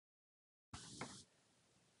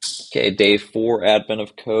Okay, day 4 advent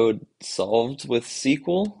of code solved with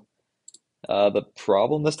SQL. The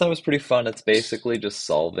problem this time was pretty fun. It's basically just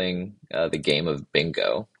solving the game of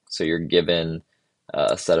bingo. So you're given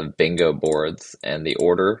a set of bingo boards and the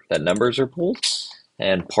order that numbers are pulled.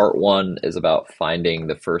 And part one is about finding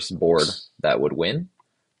the first board that would win.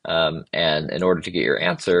 And in order to get your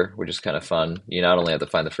answer, which is kind of fun, you not only have to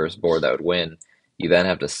find the first board that would win, you then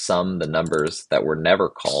have to sum the numbers that were never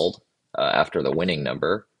called after the winning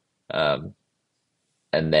number. Um,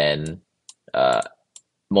 and then uh,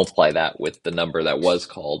 multiply that with the number that was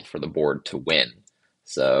called for the board to win.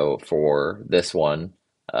 So for this one,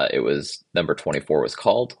 it was number 24 was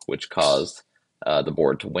called, which caused the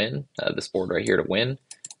board to win, this board right here to win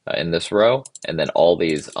in this row. And then all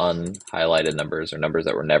these unhighlighted numbers are numbers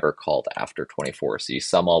that were never called after 24. So you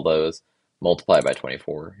sum all those, multiply by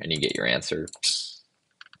 24, and you get your answer.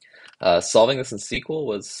 Solving this in SQL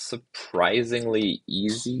was surprisingly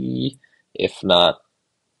easy, if not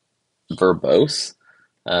verbose.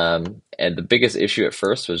 And the biggest issue at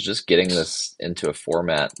first was just getting this into a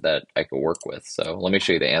format that I could work with. So let me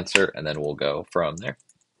show you the answer and then we'll go from there.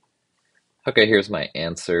 Okay, here's my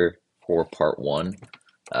answer for part one.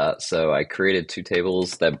 So I created two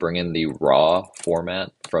tables that bring in the raw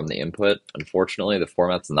format from the input. Unfortunately, the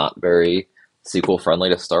format's not very SQL friendly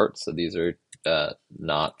to start, so these are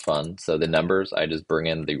not fun. So the numbers, I just bring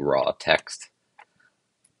in the raw text.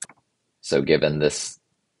 So given this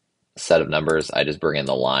set of numbers, I just bring in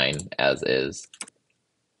the line as is.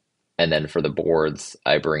 And then for the boards,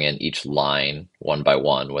 I bring in each line one by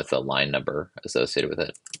one with a line number associated with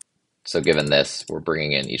it. So given this, we're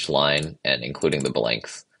bringing in each line and including the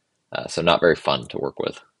blanks. So not very fun to work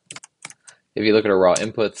with. If you look at our raw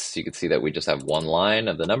inputs, you can see that we just have one line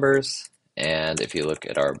of the numbers. And if you look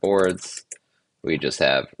at our boards, we just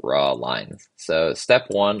have raw lines. So step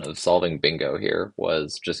one of solving bingo here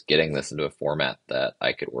was just getting this into a format that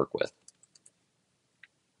I could work with.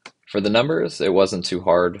 For the numbers, it wasn't too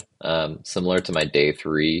hard. Similar to my day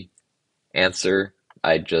 3 answer,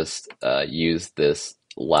 I just used this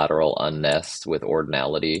lateral unnest with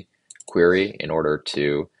ordinality query in order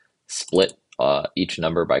to split each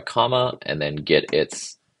number by comma and then get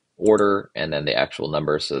its order and then the actual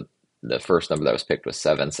number. So the first number that was picked was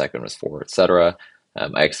 7, second was 4, etc.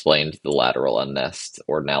 I explained the lateral unnest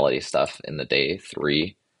ordinality stuff in the day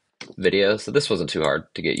 3 video, so this wasn't too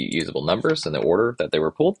hard to get usable numbers in the order that they were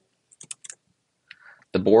pulled.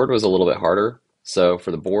 The board was a little bit harder. So for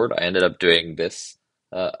the board, I ended up doing this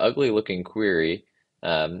ugly looking query,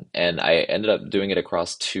 and I ended up doing it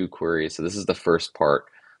across 2 queries. So this is the first part.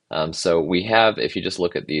 So we have, if you just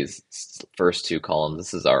look at these first 2 columns,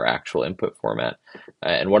 this is our actual input format.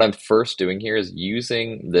 And what I'm first doing here is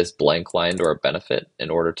using this blank line to our benefit in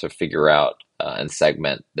order to figure out and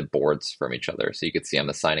segment the boards from each other. So you can see I'm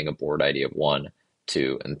assigning a board ID of 1,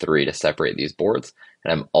 2, and 3 to separate these boards.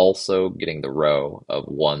 And I'm also getting the row of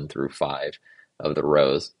 1 through 5 of the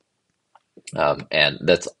rows. And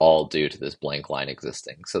that's all due to this blank line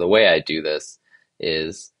existing. So the way I do this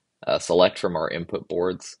is select from our input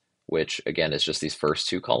boards, which again is just these first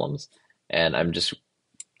 2 columns. And I'm just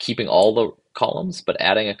keeping all the columns, but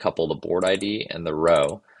adding a couple, the board ID and the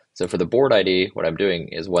row. So for the board ID, what I'm doing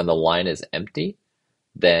is when the line is empty,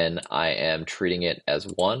 then I am treating it as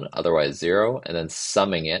 1, otherwise 0, and then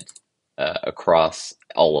summing it across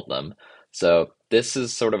all of them. So this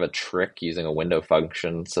is sort of a trick using a window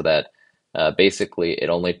function so that basically it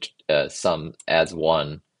only adds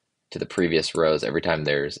 1 to the previous rows every time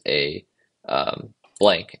there's a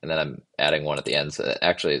blank, and then I'm adding 1 at the end. So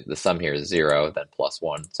actually the sum here is 0, then plus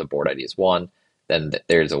 1, so board ID is 1. Then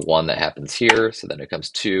there's a 1 that happens here, so then it becomes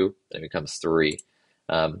 2, then it becomes 3.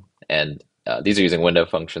 And these are using window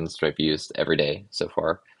functions, which I've used every day so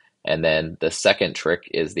far. And then the second trick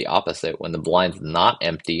is the opposite. When the blind's not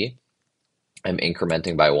empty, I'm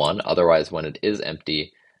incrementing by 1. Otherwise, when it is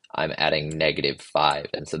empty, I'm adding -5.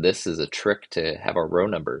 And so this is a trick to have our row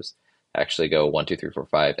numbers actually go 1, 2, 3, 4,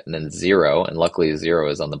 5, and then 0. And luckily 0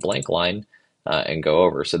 is on the blank line and go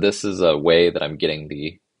over. So this is a way that I'm getting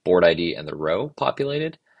the board ID and the row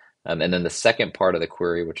populated. And then the second part of the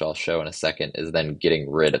query, which I'll show in a second, is then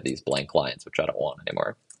getting rid of these blank lines, which I don't want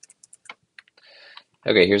anymore.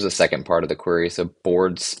 Okay, here's the second part of the query. So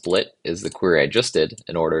board split is the query I just did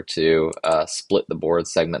in order to split the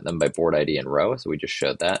boards, segment them by board ID and row. So we just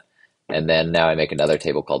showed that. And then now I make another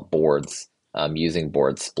table called boards using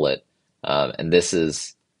board split. And this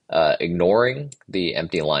is ignoring the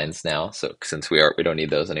empty lines now. So since we don't need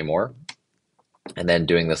those anymore. And then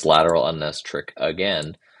doing this lateral unnest trick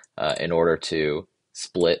again in order to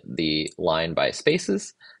split the line by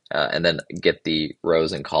spaces and then get the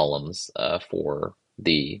rows and columns for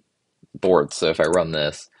the boards. So if I run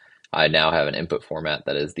this, I now have an input format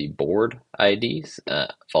that is the board IDs,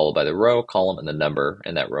 followed by the row, column, and the number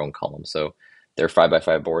in that row and column. So they're 5 by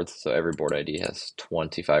 5 boards, so every board ID has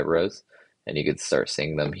 25 rows, and you could start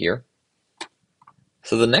seeing them here.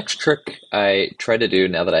 So the next trick I try to do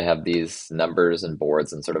now that I have these numbers and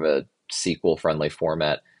boards in sort of a SQL friendly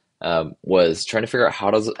format, was trying to figure out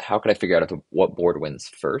how could I figure out what board wins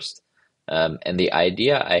first. And the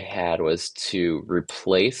idea I had was to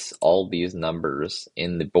replace all these numbers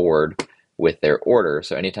in the board with their order.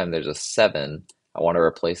 So anytime there's a 7, I want to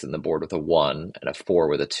replace it in the board with a 1 and a 4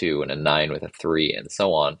 with a 2 and a 9 with a 3 and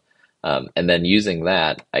so on. And then using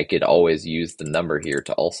that, I could always use the number here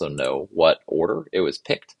to also know what order it was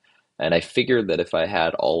picked. And I figured that if I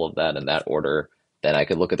had all of that in that order, then I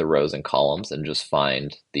could look at the rows and columns and just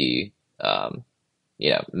find the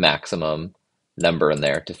maximum number in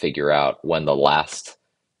there to figure out when the last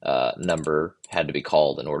number had to be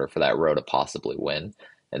called in order for that row to possibly win.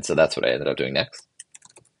 And so that's what I ended up doing next.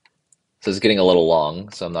 So it's getting a little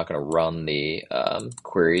long, so I'm not going to run the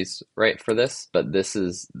queries right for this, but this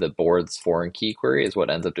is the boards foreign key query is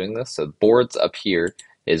what ends up doing this. So boards up here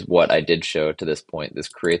is what I did show to this point. This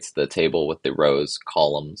creates the table with the rows,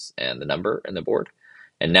 columns, and the number in the board.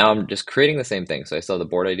 And now I'm just creating the same thing. So I still have the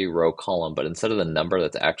board ID, row, column, but instead of the number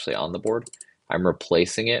that's actually on the board, I'm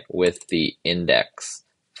replacing it with the index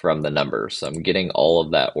from the numbers. So I'm getting all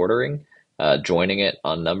of that ordering, joining it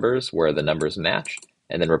on numbers where the numbers match,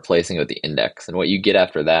 and then replacing it with the index. And what you get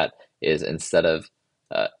after that is instead of,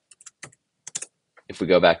 if we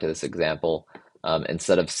go back to this example,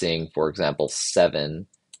 instead of seeing, for example, 7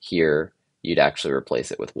 here, you'd actually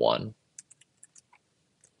replace it with 1.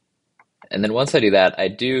 And then once I do that, I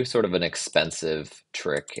do sort of an expensive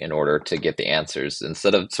trick in order to get the answers.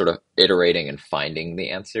 Instead of sort of iterating and finding the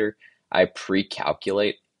answer, I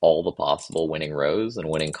pre-calculate all the possible winning rows and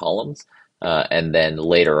winning columns. And then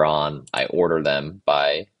later on, I order them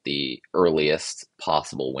by the earliest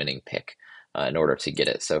possible winning pick in order to get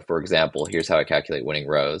it. So for example, here's how I calculate winning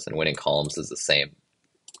rows, and winning columns is the same.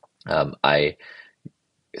 I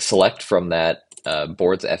select from that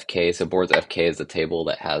boards FK. So boards FK is the table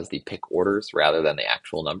that has the pick orders rather than the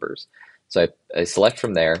actual numbers. So I select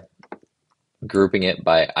from there, grouping it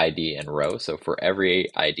by ID and row. So for every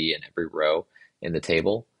ID and every row in the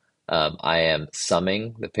table, I am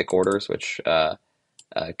summing the pick orders, which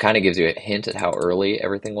kind of gives you a hint at how early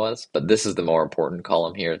everything was. But this is the more important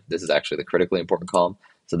column here. This is actually the critically important column.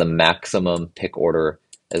 So the maximum pick order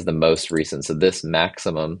is the most recent. So this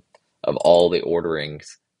maximum of all the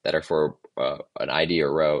orderings that are for an ID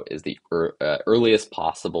or row is the earliest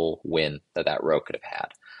possible win that row could have had.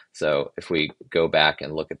 So if we go back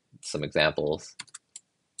and look at some examples.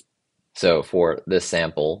 So for this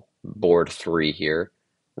sample, board 3 here,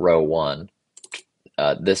 row 1,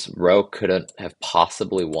 this row couldn't have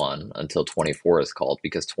possibly won until 24 is called,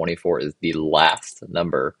 because 24 is the last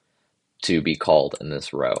number to be called in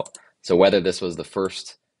this row. So whether this was the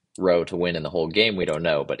first row to win in the whole game, we don't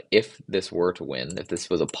know. But if this were to win, if this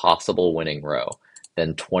was a possible winning row,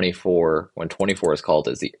 then when 24 is called,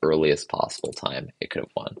 is the earliest possible time it could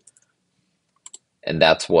have won. And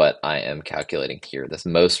that's what I am calculating here. This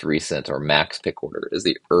most recent or max pick order is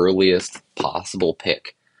the earliest possible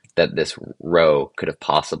pick that this row could have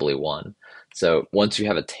possibly won. So once you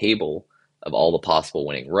have a table of all the possible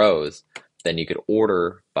winning rows, then you could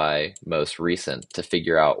order by most recent to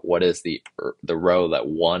figure out what is the row that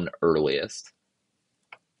won earliest.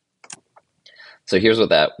 So here's what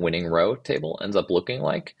that winning row table ends up looking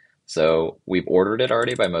like. So we've ordered it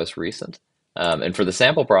already by most recent. And for the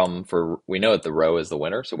sample problem, we know that the row is the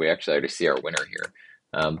winner, so we actually already see our winner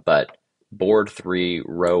here. But board 3,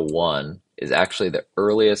 row 1 is actually the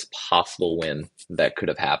earliest possible win that could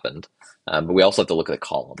have happened. But we also have to look at the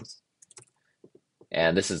columns.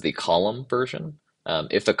 And this is the column version.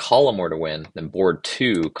 If the column were to win, then board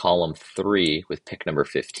 2, column 3 with pick number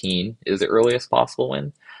 15 is the earliest possible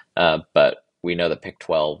win. But we know that pick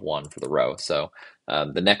 12 won for the row. So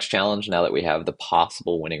the next challenge, now that we have the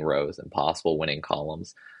possible winning rows and possible winning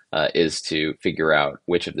columns, is to figure out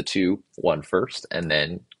which of the two won first and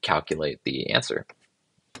then calculate the answer.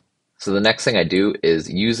 So the next thing I do is,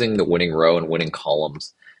 using the winning row and winning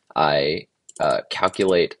columns, I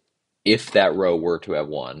calculate if that row were to have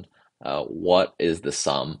won, what is the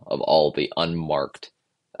sum of all the unmarked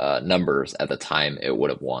numbers at the time it would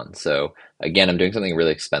have won. So again, I'm doing something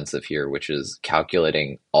really expensive here, which is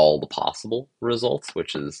calculating all the possible results,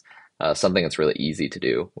 which is something that's really easy to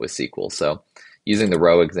do with SQL. So using the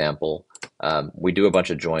row example, we do a bunch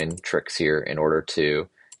of join tricks here in order to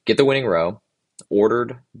get the winning row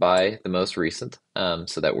ordered by the most recent,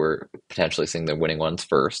 so that we're potentially seeing the winning ones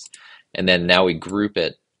first. And then now we group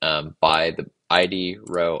it by the ID,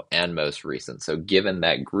 row, and most recent. So given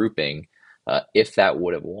that grouping, if that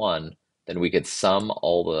would have won, then we could sum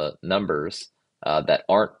all the numbers that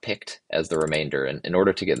aren't picked as the remainder. And in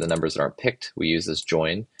order to get the numbers that aren't picked, we use this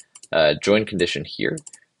join condition here,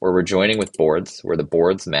 where we're joining with boards, where the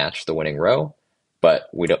boards match the winning row, but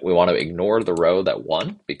we want to ignore the row that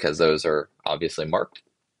won because those are obviously marked.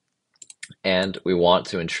 And we want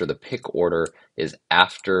to ensure the pick order is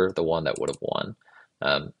after the one that would have won.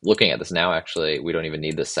 Looking at this now, actually, we don't even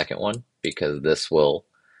need the second one because this will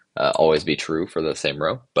always be true for the same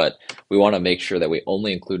row. But we want to make sure that we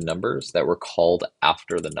only include numbers that were called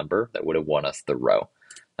after the number that would have won us the row.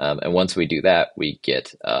 And once we do that, we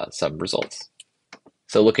get some results.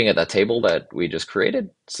 So looking at that table that we just created,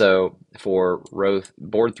 so for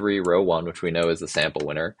board 3, row 1, which we know is the sample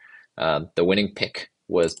winner, the winning pick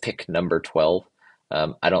was pick number 12.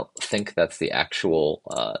 I don't think that's the actual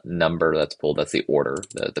number that's pulled, that's the order,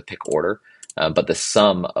 the pick order. But the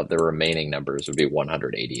sum of the remaining numbers would be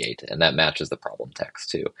 188, and that matches the problem text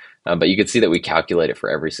too. But you can see that we calculate it for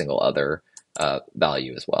every single other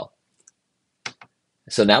value as well.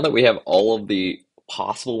 So now that we have all of the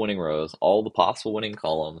possible winning rows, all the possible winning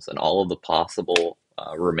columns, and all of the possible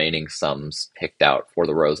remaining sums picked out for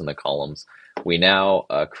the rows and the columns, we now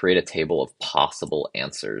create a table of possible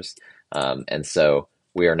answers. And so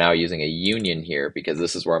we are now using a union here because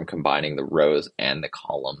this is where I'm combining the rows and the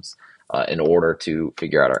columns in order to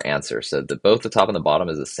figure out our answer. So both the top and the bottom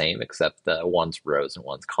is the same, except one's rows and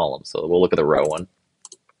one's columns. So we'll look at the row one.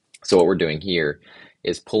 So what we're doing here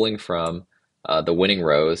is pulling from the winning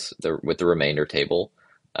rows with the remainder table,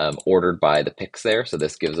 ordered by the picks there. So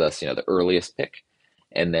this gives us, the earliest pick,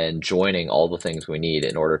 and then joining all the things we need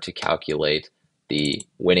in order to calculate the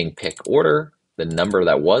winning pick order, the number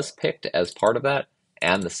that was picked as part of that,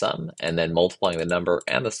 and the sum, and then multiplying the number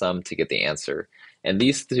and the sum to get the answer. And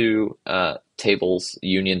these two tables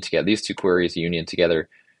union together, these two queries union together,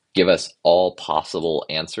 give us all possible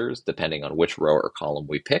answers depending on which row or column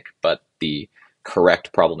we pick, but the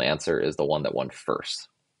correct problem answer is the one that won first.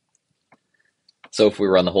 So if we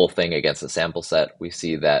run the whole thing against a sample set, we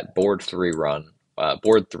see that board 3 won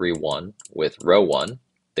with row 1.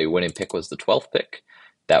 The winning pick was the 12th pick.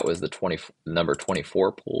 That was the number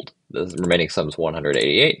 24 pulled. The remaining sum is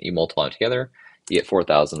 188. You multiply them together, you get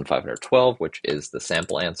 4,512, which is the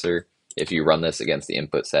sample answer. If you run this against the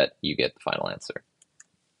input set, you get the final answer.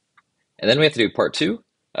 And then we have to do part 2.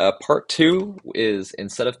 Part 2 is,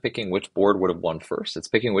 instead of picking which board would have won first, it's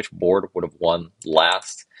picking which board would have won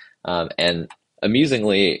last. And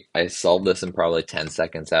amusingly, I solved this in probably 10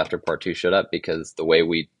 seconds after part 2 showed up, because the way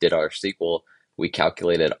we did our SQL, we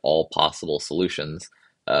calculated all possible solutions.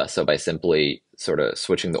 So by simply sort of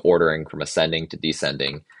switching the ordering from ascending to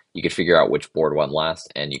descending, you could figure out which board won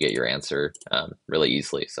last, and you get your answer really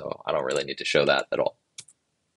easily. So I don't really need to show that at all.